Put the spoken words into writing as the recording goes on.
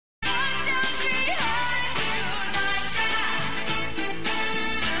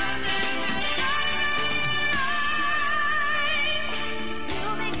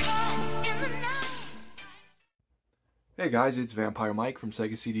Hey guys, it's Vampire Mike from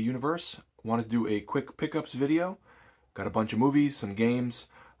Sega CD Universe. Wanted to do a quick pickups video. Got a bunch of movies, some games,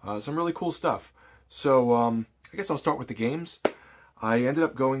 some really cool stuff. So I guess I'll start with the games. I ended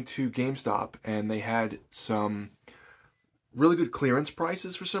up going to GameStop and they had some really good clearance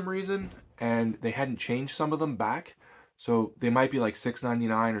prices for some reason, and they hadn't changed some of them back. So they might be like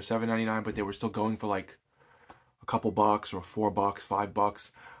 $6.99 or $7.99, but they were still going for like a couple bucks or $4,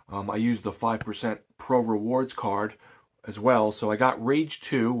 $5. I used the 5% Pro Rewards card as well. So I got Rage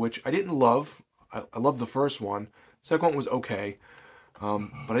 2, which I didn't love. I loved the first one. Second one was okay,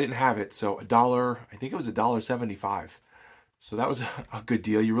 but I didn't have it. So I think it was $1.75. So that was a good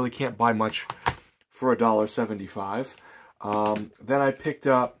deal. You really can't buy much for $1.75. Then I picked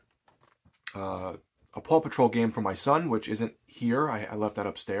up a Paw Patrol game for my son, which isn't here. I left that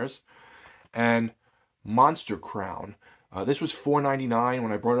upstairs. And Monster Crown. This was $4.99.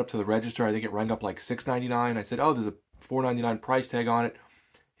 When I brought it up to the register, I think it rang up like $6.99. I said, oh, there's a $4.99 price tag on it.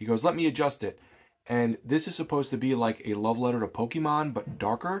 He goes, let me adjust it. And this is supposed to be like a love letter to Pokemon, but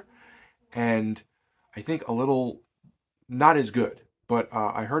darker. And I think a little not as good. But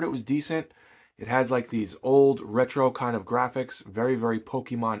I heard it was decent. It has like these old retro kind of graphics, very, very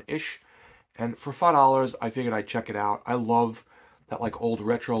Pokemon-ish. And for $5, I figured I'd check it out. I love that like old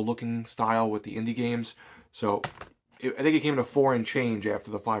retro looking style with the indie games. So I think it came to 4 and change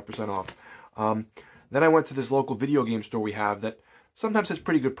after the 5% off. Then I went to this local video game store we have that sometimes has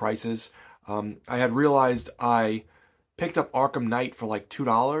pretty good prices. I had realized I picked up Arkham Knight for like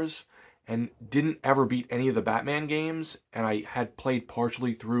 $2 and didn't ever beat any of the Batman games. And I had played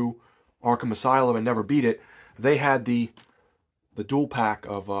partially through Arkham Asylum and never beat it. They had the dual pack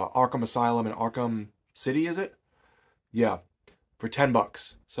of Arkham Asylum and Arkham City, is it? Yeah, for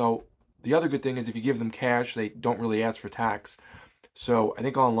 $10. So the other good thing is if you give them cash, they don't really ask for tax. So I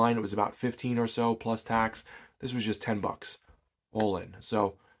think online it was about 15 or so plus tax. This was just $10 all in.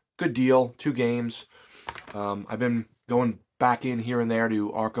 So good deal, 2 games. I've been going back in here and there to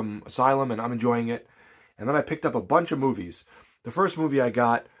Arkham Asylum and I'm enjoying it. And then I picked up a bunch of movies. The first movie I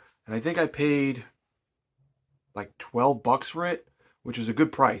got, and I think I paid like $12 for it, which is a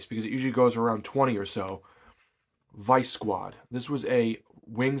good price because it usually goes around 20 or so. Vice Squad. This was a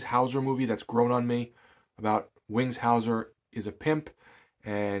Wings Hauser movie that's grown on me about Wings Hauser is a pimp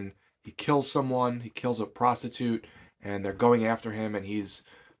and he kills someone, he kills a prostitute, and they're going after him and he's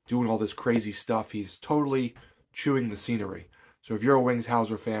doing all this crazy stuff. He's totally chewing the scenery. So if you're a Wings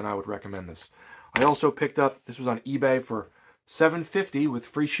Hauser fan, I would recommend this. I also picked up, this was on eBay for $7.50 with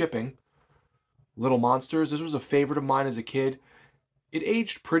free shipping, Little Monsters. This was a favorite of mine as a kid. It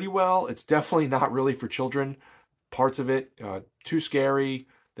aged pretty well. It's definitely not really for children. Parts of it, too scary.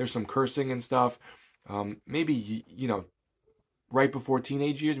 There's some cursing and stuff. Maybe, you know, right before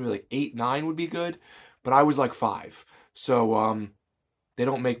teenage years, maybe like 8, 9 would be good. But I was like 5. So they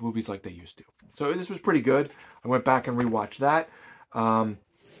don't make movies like they used to. So this was pretty good. I went back and rewatched that.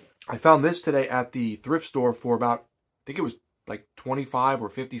 I found this today at the thrift store for about, I think it was like 25 or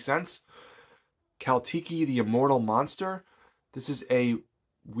 50 cents. Kaltiki the Immortal Monster. This is a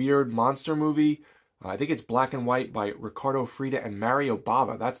weird monster movie. I think it's black and white by Ricardo Frida and Mario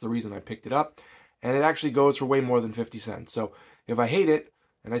Bava. That's the reason I picked it up. And it actually goes for way more than 50 cents. So if I hate it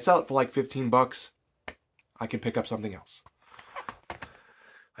and I sell it for like $15, I can pick up something else.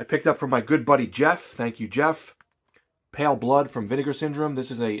 I picked up from my good buddy Jeff. Thank you, Jeff. Pale Blood from Vinegar Syndrome. This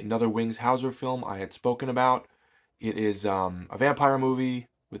is another Wings Hauser film I had spoken about. It is a vampire movie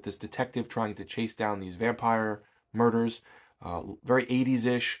with this detective trying to chase down these vampire murders. Very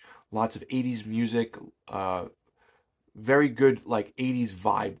 80s-ish. Lots of 80s music. Very good like 80s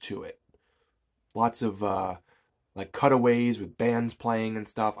vibe to it. Lots of like cutaways with bands playing and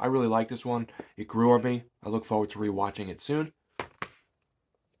stuff. I really like this one. It grew on me. I look forward to rewatching it soon.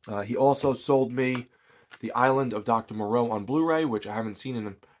 He also sold me The Island of Dr. Moreau on Blu-ray, which I haven't seen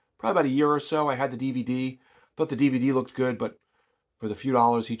in probably about a year or so. I had the DVD. Thought the DVD looked good, but for the few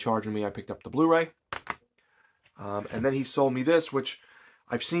dollars he charged me, I picked up the Blu-ray. And then he sold me this, which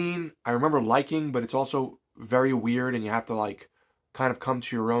I've seen, I remember liking, but it's also very weird, and you have to like kind of come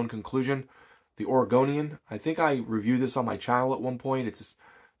to your own conclusion. The Oregonian. I think I reviewed this on my channel at one point. It's this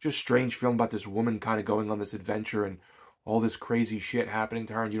just strange film about this woman kind of going on this adventure and all this crazy shit happening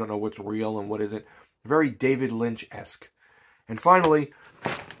to her, and you don't know what's real and what isn't. Very David Lynch-esque. And finally,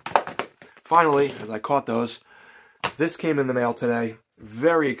 as I caught those, this came in the mail today.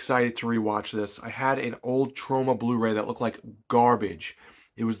 Very excited to rewatch this. I had an old Troma Blu-ray that looked like garbage.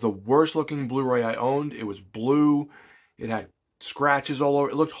 It was the worst looking Blu-ray I owned. It was blue. It had scratches all over.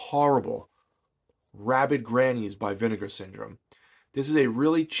 It looked horrible. Rabid Grannies by Vinegar Syndrome. This is a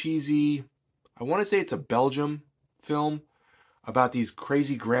really cheesy, I want to say it's a Belgium film about these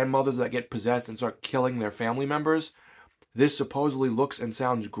crazy grandmothers that get possessed and start killing their family members. This supposedly looks and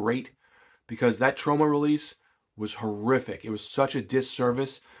sounds great because that trauma release was horrific. It was such a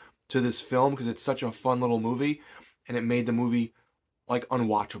disservice to this film because it's such a fun little movie, and it made the movie like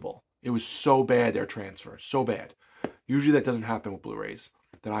unwatchable. It was so bad, their transfer, so bad. Usually that doesn't happen with Blu-rays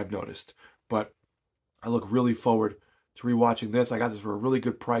that I've noticed, but I look really forward to rewatching this. I got this for a really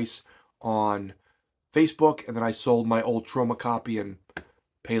good price on Facebook, and then I sold my old trauma copy and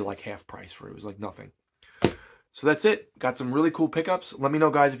paid like half price for it. It was like nothing. So that's it. Got some really cool pickups. Let me know,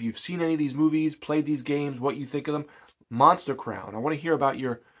 guys, if you've seen any of these movies, played these games, what you think of them. Monster Crown. I want to hear about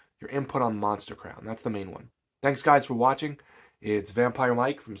your input on Monster Crown. That's the main one. Thanks, guys, for watching. It's Vampire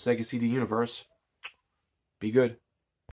Mike from Sega CD Universe. Be good.